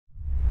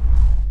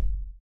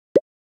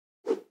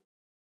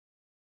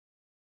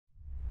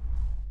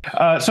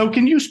So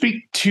can you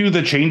speak to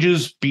the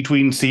changes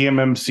between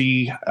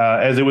CMMC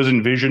as it was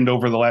envisioned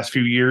over the last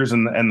few years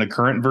and the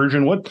current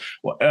version?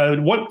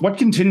 What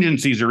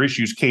contingencies or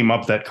issues came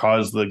up that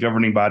caused the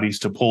governing bodies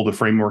to pull the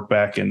framework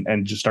back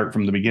and just start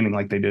from the beginning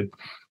like they did?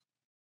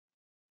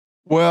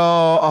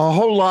 Well, a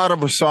whole lot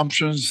of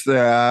assumptions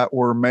that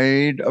were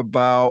made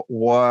about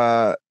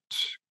what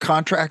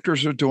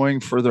contractors are doing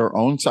for their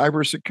own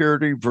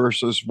cybersecurity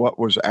versus what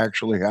was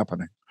actually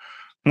happening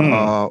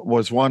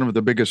was one of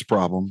the biggest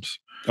problems.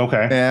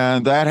 Okay.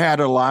 And that had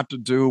a lot to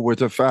do with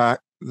the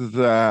fact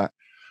that,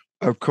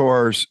 of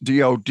course,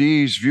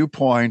 DOD's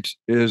viewpoint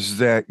is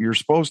that you're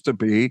supposed to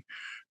be,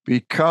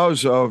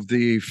 because of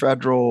the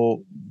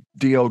federal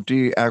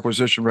DOD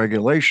acquisition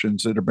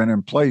regulations that have been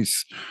in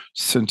place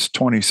since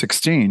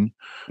 2016,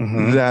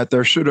 that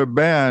there should have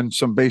been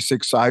some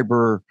basic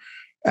cyber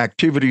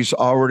activities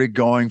already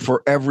going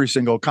for every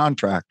single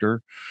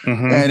contractor.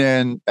 And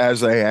then, as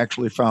they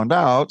actually found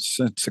out,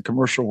 since the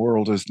commercial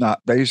world is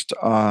not based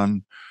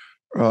on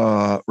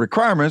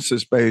requirements,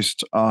 it's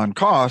based on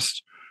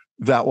cost,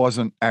 that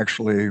wasn't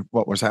actually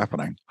what was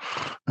happening.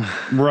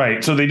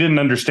 Right. So they didn't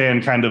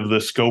understand kind of the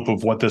scope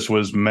of what this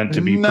was meant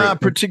to be.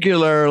 Not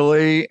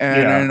particularly.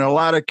 And in a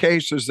lot of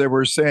cases, they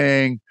were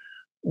saying,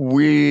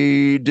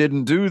 we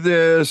didn't do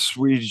this.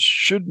 We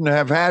shouldn't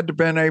have had to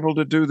been able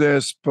to do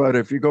this. But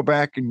if you go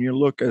back and you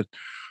look at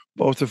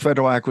both the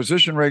federal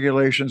acquisition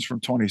regulations from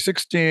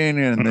 2016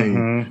 and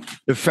the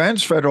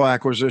defense federal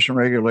acquisition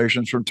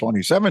regulations from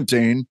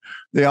 2017,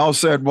 they all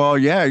said, well,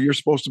 yeah, you're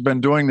supposed to have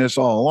been doing this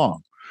all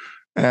along.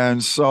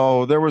 And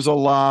so there was a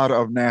lot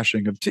of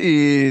gnashing of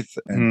teeth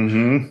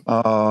and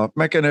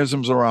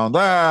mechanisms around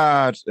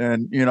that.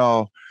 And, you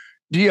know,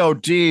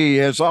 DOD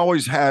has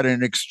always had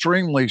an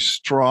extremely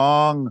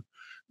strong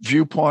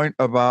viewpoint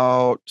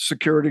about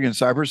security and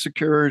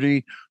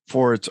cybersecurity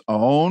for its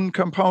own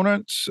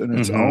components and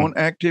its own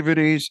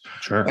activities.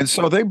 Sure. And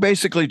so they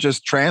basically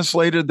just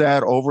translated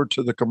that over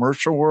to the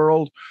commercial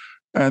world.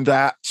 And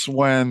that's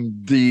when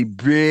the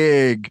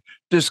big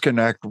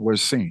disconnect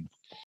was seen.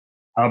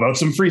 How about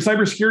some free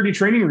cybersecurity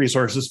training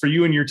resources for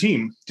you and your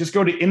team? Just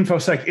go to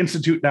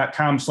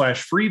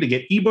infosecinstitute.com/free to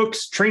get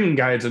ebooks, training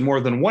guides, and more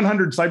than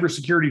 100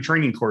 cybersecurity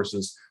training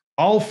courses,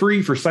 all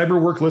free for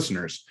CyberWork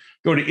listeners.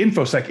 Go to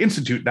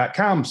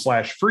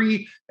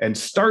infosecinstitute.com/free and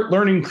start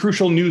learning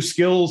crucial new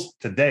skills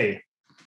today.